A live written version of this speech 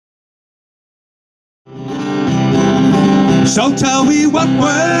So tell me what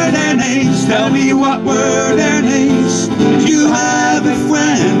were their names, tell me what were their names. If you have a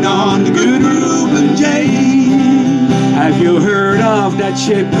friend on the good Reuben James. Have you heard of that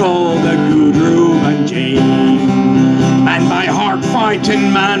ship called the good Reuben James? Manned by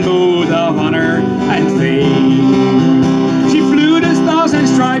hard-fighting man, both of honor and fame. She flew the stars and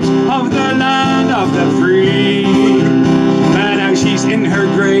stripes of the land of the free. But now she's in her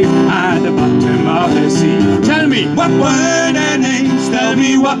grave at the bottom of the sea. Tell me, what were their names? Tell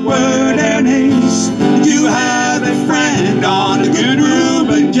me what were their names. Did you have a friend on the good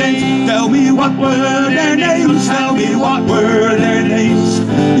Reuben James? Tell me what were their names. Tell me what were their names.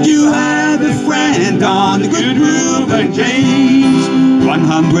 Did you have a friend on the good Reuben James?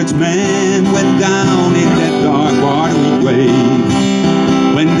 100 men went down in that dark watery grave.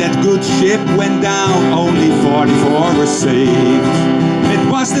 When that good ship went down, only 44 were saved. It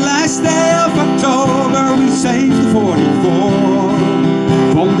was the last day of October, we saved the 44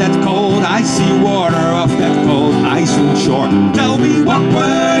 from that cold icy water off that cold iceland shore. Tell me what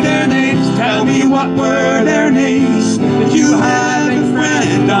were their names, tell me what were their names. Did you have a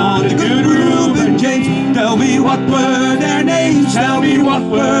friend on the good Reuben James? Tell me what were their names, tell me what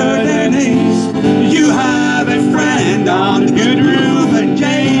were their names. Did you have a friend on the good Reuben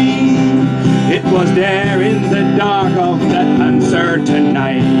James? it was there in the dark of that uncertain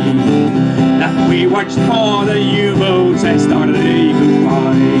night that we watched for the U-boats and started a good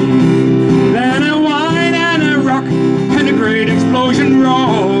fight. Then a whine and a rock and a great explosion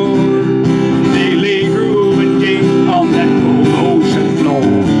roared. They laid Reuben James on that cold ocean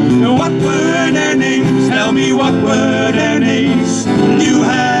floor. What were their names? Tell me what were their names. You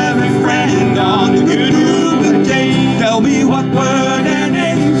have a friend on the good Reuben James. Tell me what were their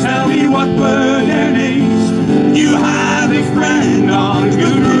names. Tell me what were their names. You have a friend on the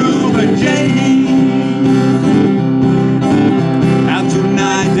good Reuben James. Now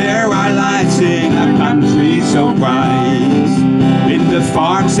tonight there are lights in a country so bright. In the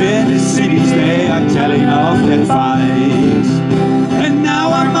farms and the cities they are telling of their fights. And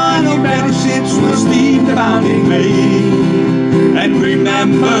now our model battleships will steam the bounding main. And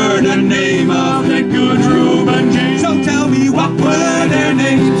remember the